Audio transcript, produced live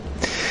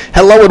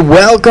Hello and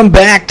welcome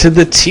back to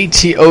the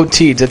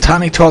TTOT, to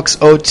Tani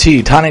Talks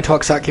OT, Tani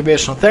Talks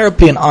Occupational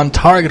Therapy, and on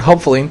target,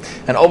 hopefully,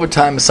 and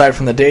overtime aside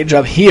from the day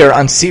job here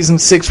on Season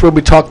 6 where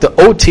we talk the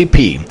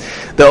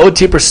OTP, the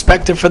OT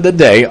perspective for the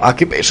day,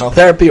 occupational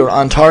therapy or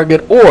on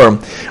target or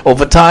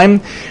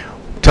overtime,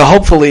 to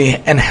hopefully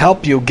and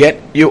help you get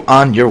you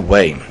on your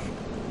way.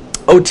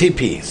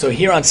 OTP. So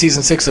here on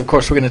Season 6, of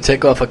course, we're going to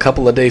take off a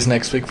couple of days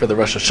next week for the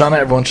Rosh Hashanah.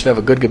 Everyone should have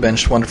a good,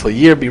 gebenched, wonderful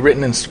year, be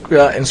written,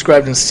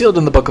 inscribed, and sealed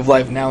in the Book of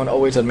Life now and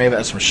always on Meva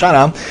Esrim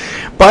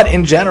Shana. But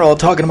in general,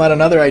 talking about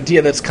another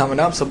idea that's coming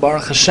up, so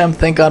Baruch Hashem,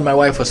 thank God my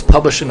wife was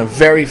published in a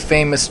very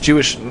famous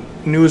Jewish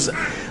news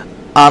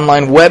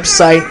online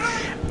website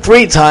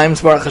 3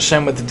 times, Baruch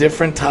Hashem, with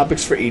different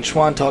topics for each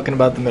one, talking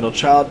about the middle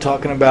child,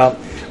 talking about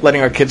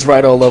letting our kids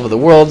write all over the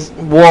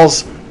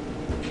walls,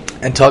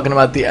 and talking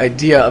about the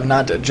idea of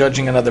not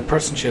judging another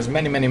person. She has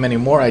many, many, many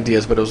more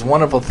ideas, but it was a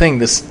wonderful thing.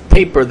 This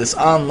paper, this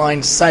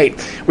online site,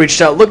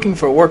 reached out looking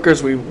for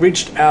workers. We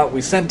reached out,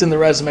 we sent in the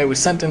resume, we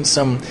sent in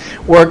some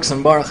works,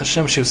 and Baruch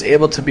Hashem, she was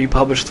able to be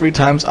published 3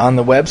 times on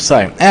the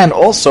website. And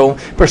also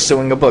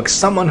pursuing a book.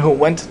 Someone who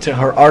went to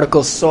her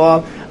article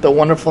saw the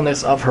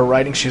wonderfulness of her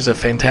writing. She's a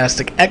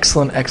fantastic,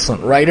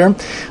 excellent writer.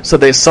 So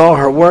they saw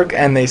her work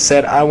and they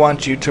said, I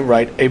want you to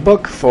write a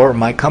book for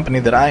my company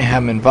that I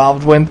am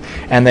involved with.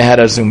 And they had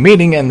a Zoom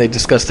meeting and they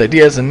discussed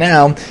ideas, and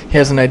now he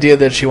has an idea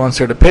that she wants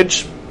her to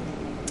pitch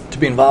to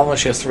be involved with.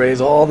 She has to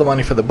raise all the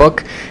money for the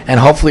book, and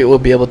hopefully it will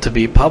be able to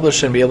be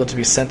published and be able to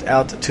be sent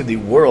out to the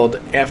world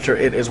after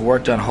it is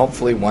worked on,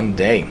 hopefully one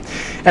day.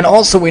 And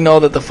also we know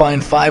that the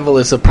Fine Fievel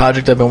is a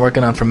project I've been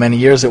working on for many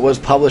years. It was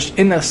published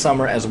in the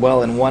summer as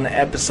well, in one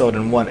episode,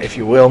 in one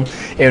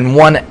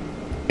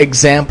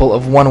example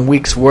of 1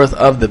 week's worth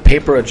of the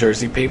paper, a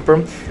Jersey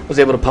paper. Was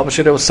able to publish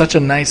it. It was such a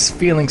nice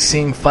feeling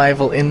seeing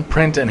Fievel in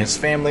print and his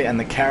family and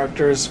the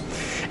characters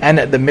and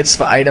the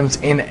mitzvah items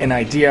in an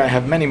idea. I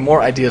have many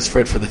more ideas for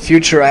it for the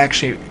future. I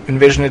actually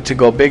envision it to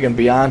go big and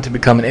beyond, to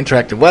become an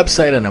interactive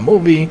website and a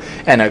movie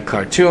and a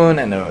cartoon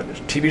and a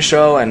TV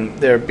show, and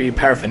there be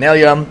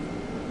paraphernalia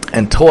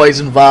and toys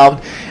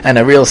involved, and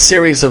a real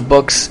series of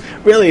books.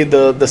 Really,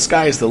 the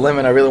sky is the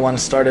limit. I really want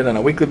to start it on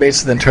a weekly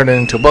basis, then turn it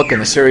into a book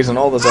and a series and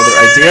all those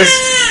other ideas.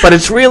 But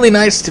it's really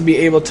nice to be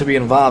able to be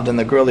involved, and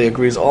the girlie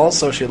agrees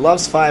also. She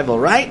loves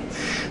Fievel, right?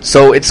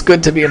 So it's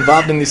good to be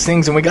involved in these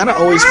things, and we got to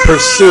always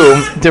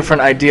pursue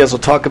different ideas. We'll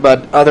talk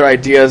about other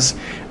ideas,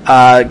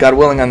 God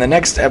willing, on the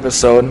next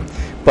episode.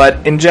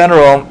 But in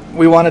general,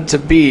 we want it to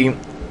be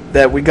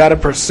that we got to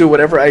pursue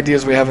whatever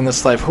ideas we have in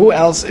this life. Who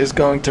else is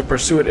going to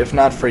pursue it if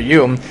not for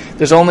you?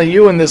 There's only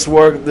you in this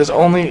world. There's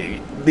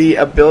only the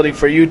ability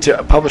for you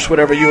to publish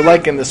whatever you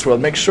like in this world.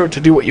 Make sure to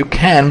do what you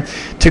can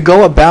to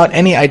go about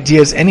any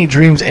ideas, any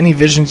dreams, any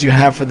visions you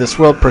have for this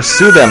world.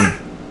 Pursue them.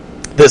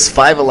 This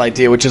Fievel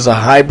idea, which is a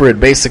hybrid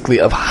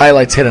basically of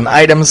highlights, hidden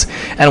items,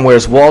 and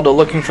Where's Waldo,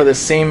 looking for the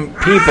same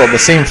people, the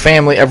same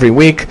family every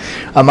week,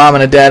 a mom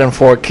and a dad and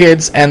 4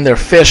 kids, and their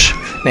fish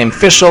named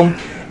Fishel,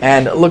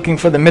 and looking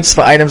for the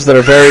mitzvah items that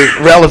are very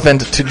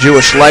relevant to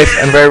Jewish life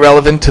and very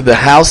relevant to the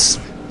house.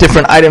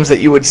 Different items that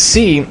you would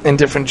see in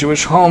different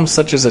Jewish homes,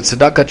 such as a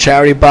tzedakah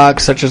charity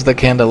box, such as the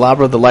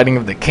candelabra, the lighting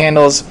of the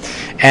candles,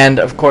 and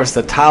of course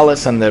the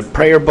talis and the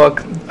prayer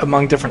book,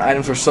 among different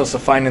items we're supposed to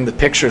find in the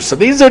pictures. So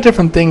these are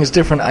different things,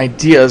 different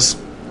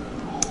ideas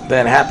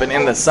that happen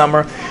in the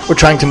summer. We're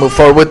trying to move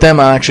forward with them.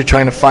 I'm actually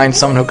trying to find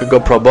someone who could go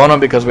pro bono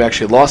because we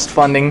actually lost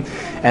funding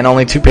and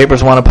only 2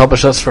 papers want to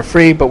publish us for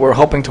free, but we're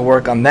hoping to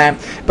work on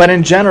that. But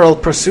in general,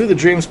 pursue the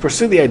dreams,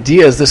 pursue the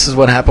ideas. This is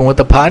what happened with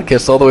the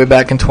podcast all the way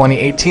back in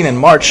 2018 in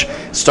March.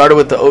 Started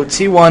with the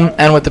OT one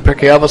and with the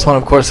Pirkei Avos one.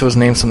 Of course, it was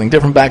named something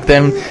different back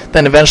then.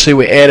 Then eventually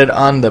we added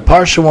on the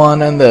Parsha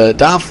one and the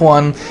Daf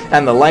one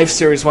and the Life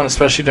series one,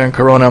 especially during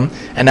Corona.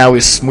 And now we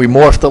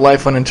morphed the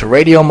Life one into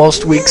radio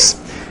most weeks.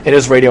 It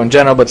is radio in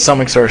general, but some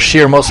weeks are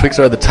sheer. Most weeks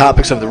are the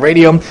topics of the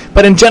radio.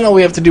 But in general,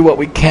 we have to do what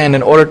we can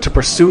in order to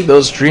pursue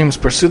those dreams,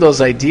 pursue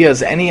those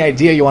ideas. Any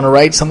idea you want to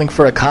write something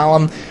for a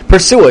column,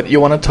 pursue it.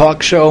 You want a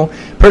talk show,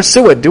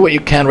 pursue it. Do what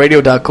you can.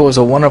 Radio.co is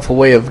a wonderful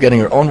way of getting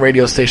your own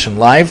radio station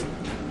live.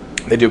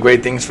 They do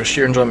great things for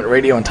Sheer Enjoyment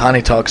Radio and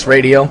Tani Talks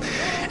Radio.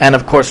 And,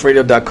 of course,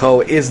 radio.co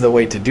is the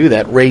way to do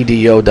that,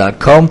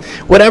 radio.co.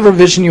 Whatever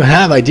vision you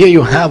have, idea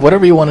you have,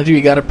 whatever you want to do,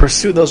 you got to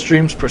pursue those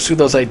dreams, pursue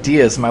those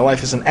ideas. My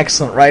wife is an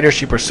excellent writer.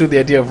 She pursued the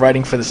idea of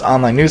writing for this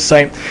online news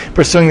site,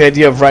 pursuing the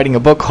idea of writing a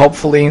book,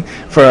 hopefully,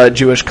 for a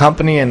Jewish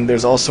company. And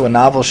there's also a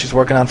novel she's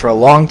working on for a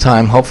long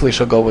time. Hopefully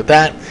she'll go with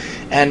that.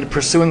 And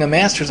pursuing a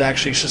master's,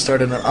 actually, she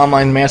started an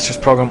online master's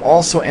program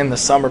also in the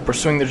summer,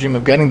 pursuing the dream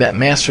of getting that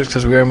master's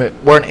because we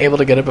weren't able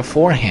to get it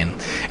beforehand.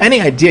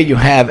 Any idea you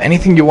have,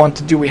 anything you want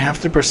to do, we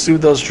have to pursue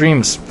those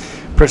dreams.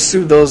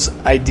 pursue those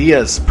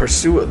ideas,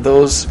 pursue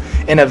those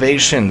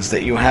innovations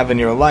that you have in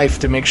your life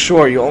to make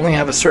sure you only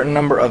have a certain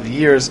number of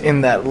years in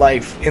that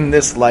life, in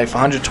this life,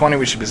 120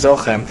 we should be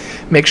zochem.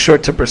 Make sure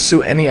to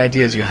pursue any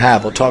ideas you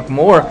have. We'll talk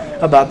more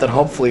about that,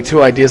 hopefully,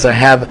 2 ideas I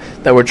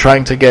have that we're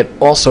trying to get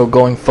also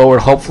going forward,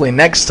 hopefully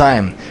next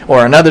time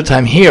or another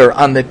time here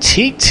on the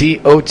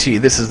TTOT.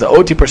 This is the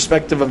OT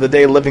perspective of the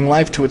day, living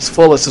life to its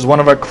fullest is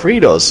one of our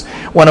credos,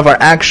 one of our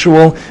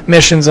actual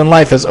missions in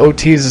life as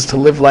OTs is to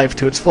live life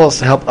to its fullest,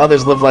 to help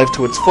others live life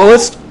to its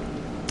fullest,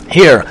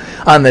 here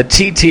on the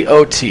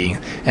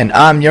TTOT. And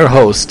I'm your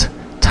host,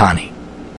 Tani.